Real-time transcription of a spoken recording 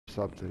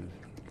something.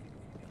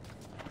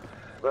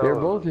 They're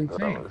both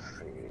insane.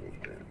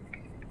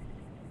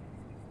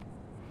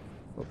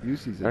 Oh,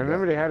 Busey's in I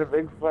remember there. they had a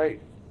big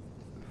fight.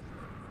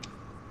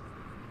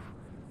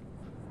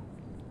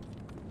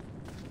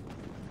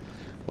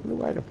 I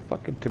wonder why the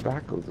fucking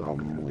tobacco's all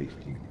moist.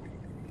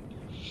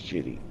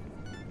 Shitty.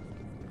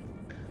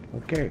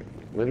 Okay,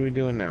 what are we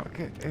doing now?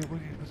 Okay, hey,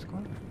 what's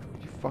going on?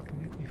 What you fucking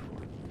hit me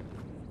for?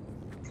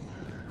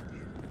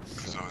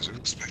 Because I was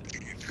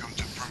expecting it to come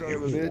to from Son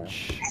of a you.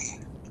 bitch.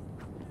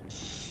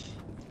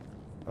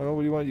 Oh,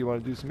 what do you want? You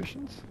want to do some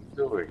missions? It's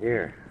over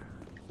here.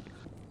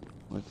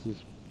 What's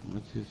his,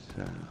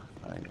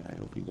 I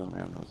hope you don't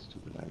have no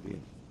stupid idea.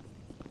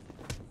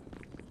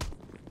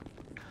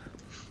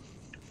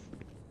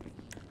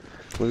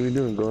 What are we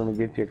doing? Going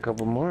to get you a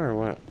couple more or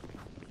what?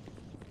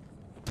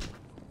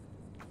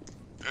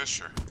 Yeah,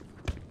 sure.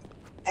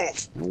 Oh!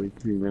 Wait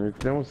 3 minutes,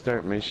 then we'll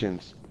start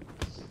missions.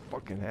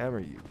 Fucking hammer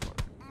you.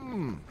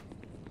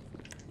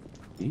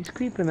 He's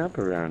creeping up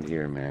around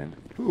here, man.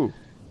 Who?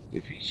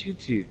 If he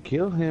shoots you,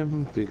 kill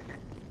him a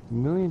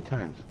million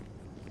times.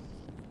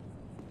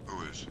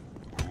 Who is?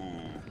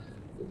 Ooh.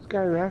 This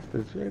guy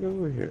Rasta's right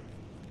over here.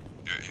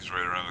 Yeah, he's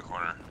right around the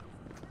corner.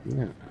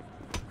 Yeah.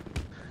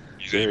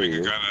 He's There aiming he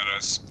a is. gun at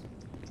us.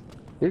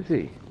 Is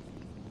he?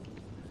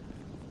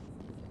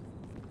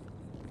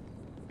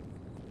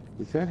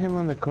 Is that him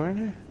on the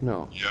corner?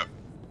 No. Yep.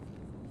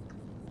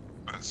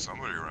 That's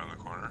somebody around the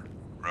corner.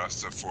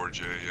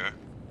 Rasta-Chooch, yeah.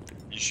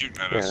 He's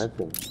shooting at Yeah, us. that's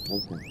him.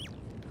 That's him.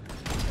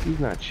 He's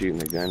not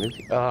shooting a gun, is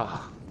he?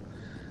 Oh.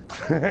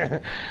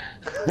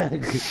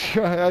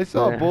 I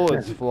saw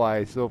bullets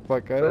fly, so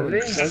fuck, I don't...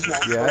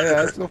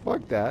 Yeah, so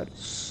fuck that.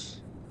 That's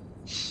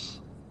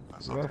You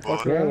not the wanna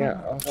fuck bullet. around?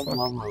 Yeah, I'll come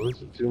on my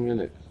list in 2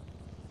 minutes.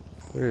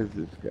 Where is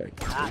this guy?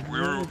 We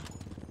were...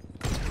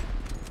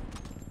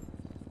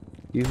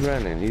 He's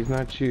running. He's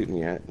not shooting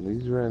yet.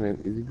 He's running.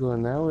 Is he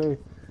going that way?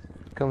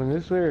 Coming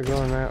this way or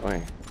going that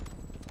way?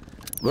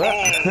 Oh!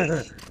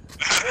 I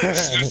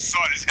just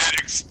saw his head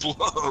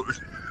explode.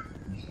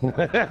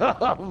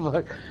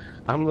 Look,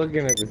 I'm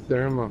looking at the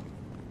thermal.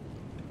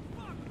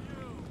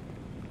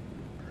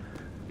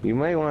 You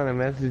might want to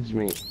message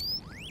me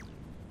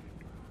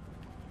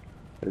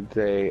and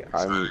say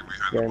I'm Hiding behind the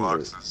friendly.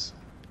 boxes.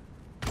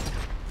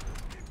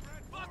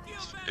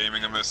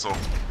 Aiming a missile.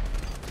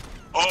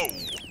 Oh!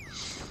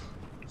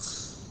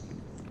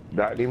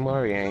 Not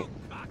anymore, he ain't.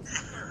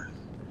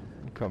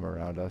 Come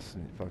around us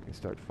and fucking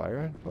start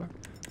firing? Fuck.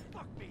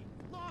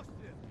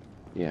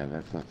 Yeah,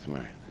 that's not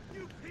smart.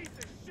 You piece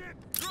of shit!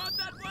 Drop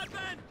that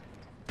weapon!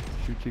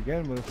 Shoot you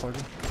again,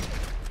 motherfucker.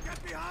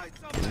 Get behind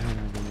Yeah,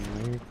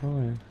 something! where you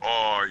going?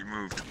 Oh, he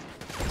moved.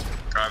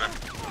 Got him.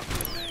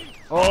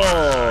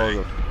 Oh,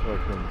 the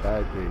fucking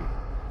bad day.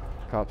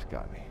 Cops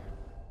got me.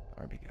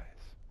 Army guys.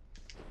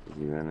 Is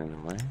he running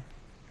away?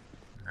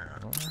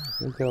 Yeah.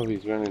 Look how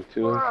he's running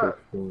to us.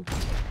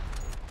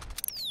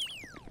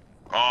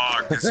 Oh,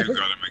 I guess you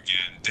got him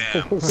again.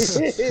 Damn.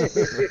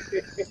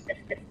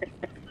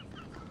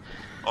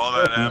 All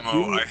that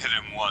ammo, I hit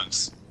him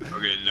once.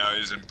 Okay, now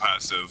he's in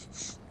passive.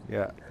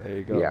 Yeah, there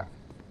you go. Yeah.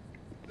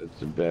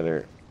 That's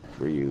better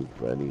for you,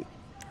 buddy.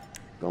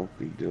 Don't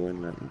be doing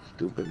nothing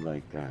stupid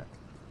like that.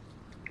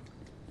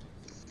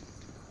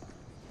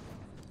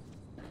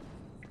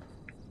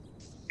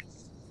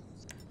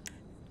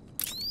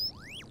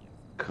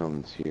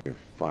 Comes here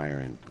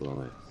firing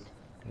bullets.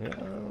 Yeah, I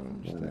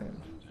don't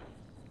understand.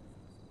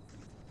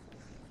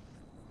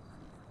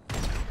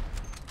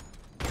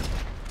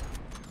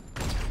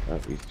 Oh,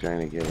 he's trying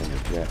to get in a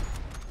jet.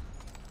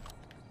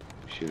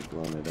 Should have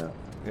blown it up.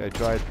 Yeah, I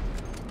tried.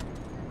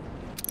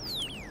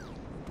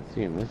 I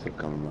see a missile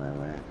coming my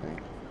way, I think.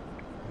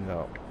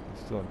 No,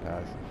 it's still in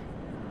passive.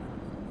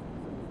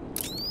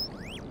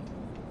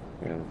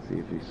 Yeah, let's see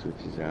if he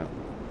switches out.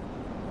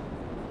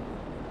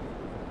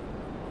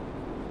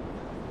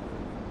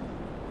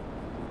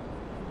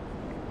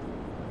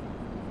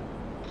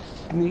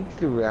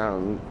 Sneaks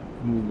around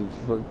and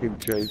fucking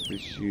tries to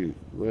shoot.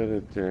 What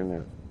a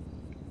turnout.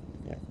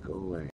 Yeah, go away.